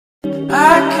I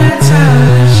can't tell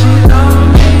if she love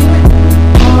me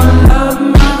or love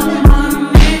my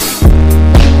money.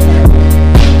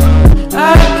 I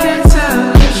can't tell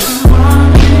if she want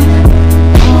me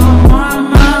or want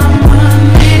my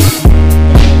money.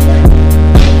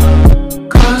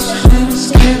 'Cause things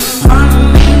get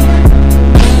funny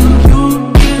when you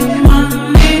get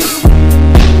money.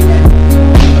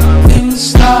 Things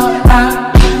start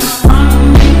acting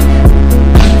funny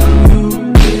when you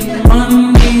get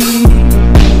money.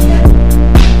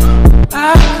 I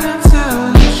can't tell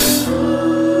if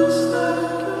she's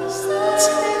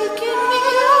taking me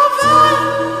over.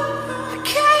 I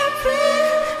can't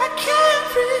breathe, I can't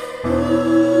breathe.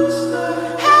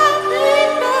 Help me,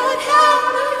 Lord, help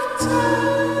me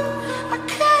time. I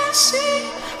can't see,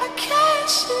 I can't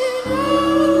see.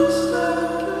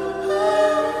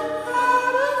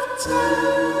 Out of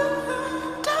time.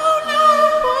 Don't know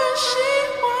what she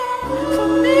wants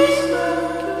from me.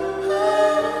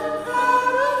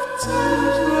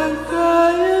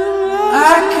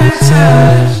 I can't tell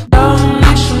if she love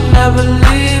me, she'll never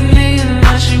leave me. And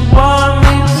now she want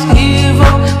me, it's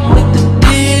evil. I'm with the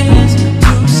demons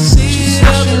to see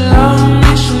her. She love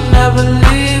me, she'll never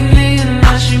leave me. And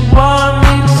now she want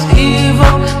me, it's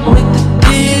evil. I'm with the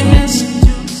demons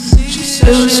to see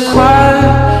her. It was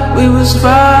quiet, we was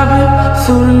vibing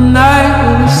through the night.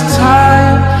 We was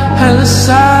tired, hella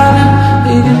silent.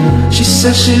 She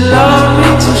said she loved me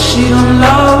till she don't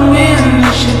love me. And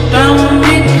then she done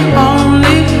with me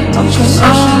only. I'm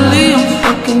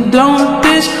fucking done with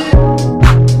this.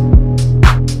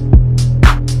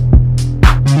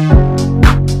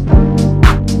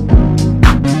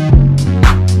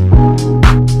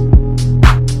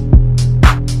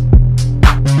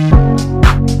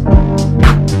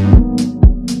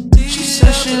 She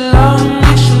said she loved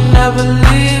me, she'll never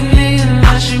leave me. And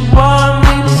now she want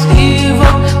me, it's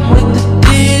evil. I'm with the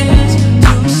demons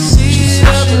to see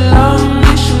her. She loved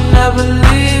me, she'll never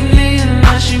leave me. And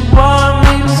now she want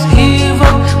me, it's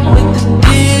evil. I'm with the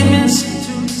demons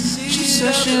to see her. She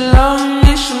said she loved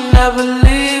me, she'll never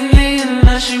leave me. And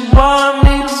now she want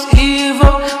me, it's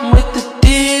evil. I'm with the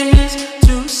demons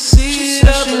to see her. She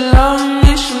said she loved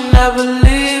me, she'll never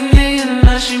leave me. And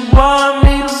now she want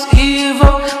me, it's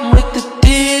evil. I'm with the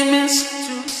demons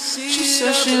to see her. She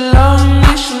said she loved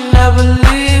me, she'll never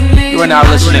leave me. You are now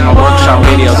listening on Workshop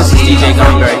Radio. This is DJ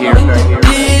Gummy right here.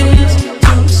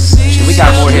 We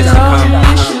got more hits to come.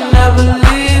 She'll never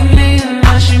leave me, and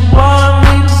now she want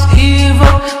me, it's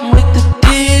evil. I'm with the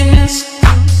demons.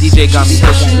 DJ Gummy,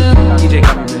 DJ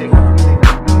Gummy.